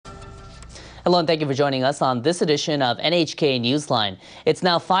Hello and thank you for joining us on this edition of NHK Newsline. It's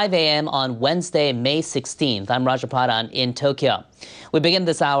now 5 a.m. on Wednesday, May 16th. I'm Rajapadan in Tokyo. We begin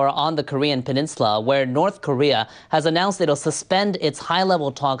this hour on the Korean Peninsula, where North Korea has announced it'll suspend its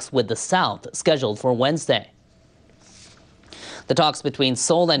high-level talks with the South, scheduled for Wednesday. The talks between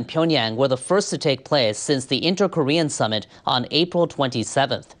Seoul and Pyongyang were the first to take place since the Inter-Korean Summit on April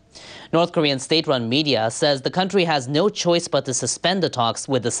 27th. North Korean state-run media says the country has no choice but to suspend the talks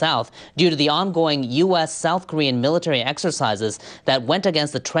with the South due to the ongoing U.S.-South Korean military exercises that went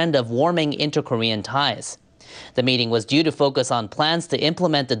against the trend of warming inter-Korean ties. The meeting was due to focus on plans to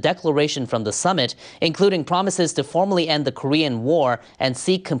implement the declaration from the summit, including promises to formally end the Korean War and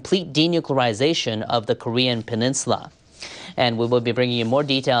seek complete denuclearization of the Korean Peninsula. And we will be bringing you more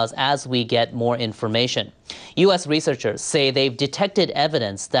details as we get more information. U.S. researchers say they've detected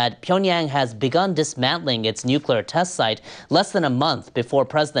evidence that Pyongyang has begun dismantling its nuclear test site less than a month before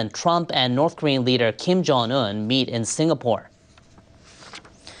President Trump and North Korean leader Kim Jong-un meet in Singapore.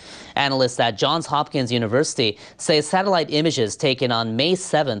 Analysts at Johns Hopkins University say satellite images taken on May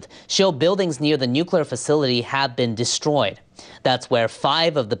 7th show buildings near the nuclear facility have been destroyed. That's where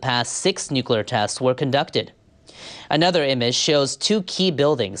 5 of the past 6 nuclear tests were conducted. Another image shows 2 key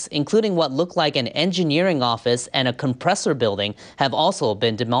buildings, including what look like an engineering office and a compressor building, have also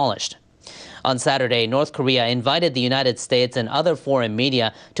been demolished. On Saturday, North Korea invited the United States and other foreign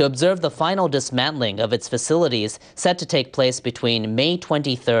media to observe the final dismantling of its facilities set to take place between May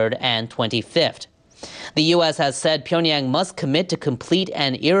 23rd and 25th. The U.S. has said Pyongyang must commit to complete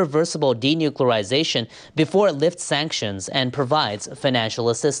and irreversible denuclearization before it lifts sanctions and provides financial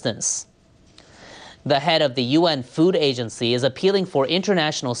assistance. The head of the UN Food Agency is appealing for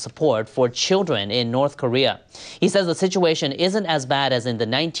international support for children in North Korea. He says the situation isn't as bad as in the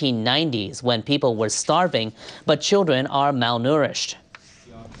 1990s when people were starving, but children are malnourished.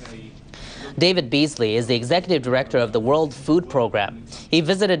 David Beasley is the executive director of the World Food Program. He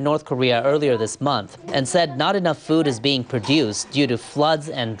visited North Korea earlier this month and said not enough food is being produced due to floods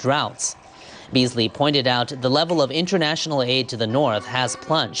and droughts. Beasley pointed out the level of international aid to the north has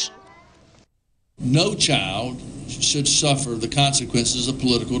plunged. No child should suffer the consequences of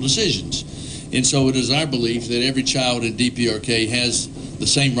political decisions. And so it is our belief that every child in DPRK has the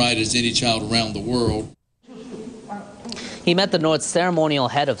same right as any child around the world. He met the North's ceremonial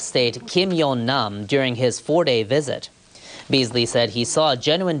head of state, Kim Yon-nam, during his 4-day visit. Beasley said he saw a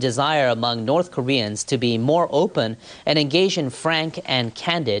genuine desire among North Koreans to be more open and engage in frank and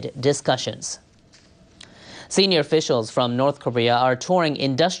candid discussions. Senior officials from North Korea are touring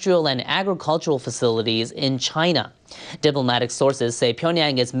industrial and agricultural facilities in China. Diplomatic sources say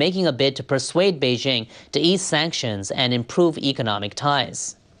Pyongyang is making a bid to persuade Beijing to ease sanctions and improve economic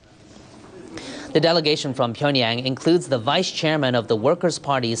ties. The delegation from Pyongyang includes the vice chairman of the Workers'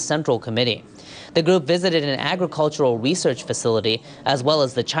 Party's Central Committee. The group visited an agricultural research facility as well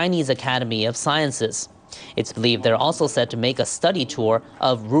as the Chinese Academy of Sciences. It's believed they're also set to make a study tour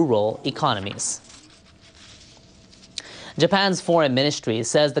of rural economies. Japan's foreign ministry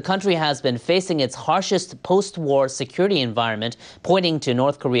says the country has been facing its harshest post-war security environment, pointing to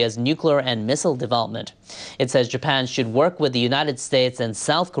North Korea's nuclear and missile development. It says Japan should work with the United States and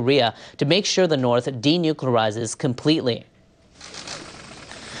South Korea to make sure the North denuclearizes completely.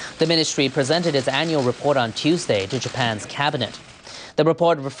 The ministry presented its annual report on Tuesday to Japan's cabinet. The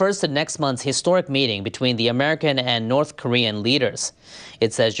report refers to next month's historic meeting between the American and North Korean leaders.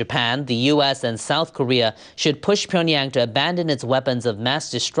 It says Japan, the U.S., and South Korea should push Pyongyang to abandon its weapons of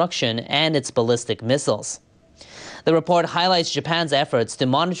mass destruction and its ballistic missiles. The report highlights Japan's efforts to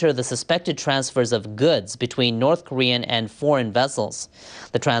monitor the suspected transfers of goods between North Korean and foreign vessels.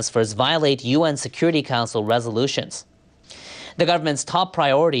 The transfers violate UN Security Council resolutions. The government's top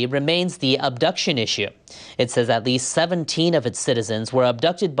priority remains the abduction issue. It says at least 17 of its citizens were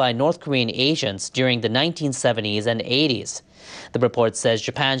abducted by North Korean agents during the 1970s and 80s. The report says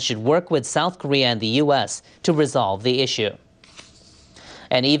Japan should work with South Korea and the U.S. to resolve the issue.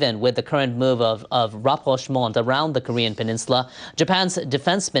 And even with the current move of rapprochement around the Korean Peninsula, Japan's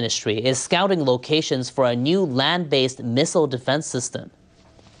defense ministry is scouting locations for a new land-based missile defense system.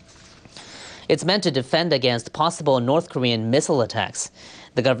 It's meant to defend against possible North Korean missile attacks.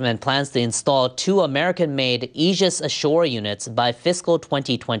 The government plans to install 2 American-made Aegis Ashore units by fiscal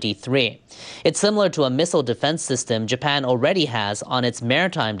 2023. It's similar to a missile defense system Japan already has on its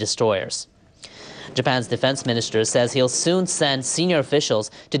maritime destroyers. Japan's defense minister says he'll soon send senior officials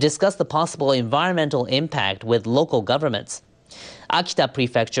to discuss the possible environmental impact with local governments. Akita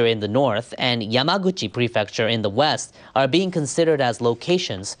Prefecture in the north and Yamaguchi Prefecture in the west are being considered as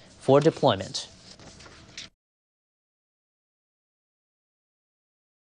locations for deployment.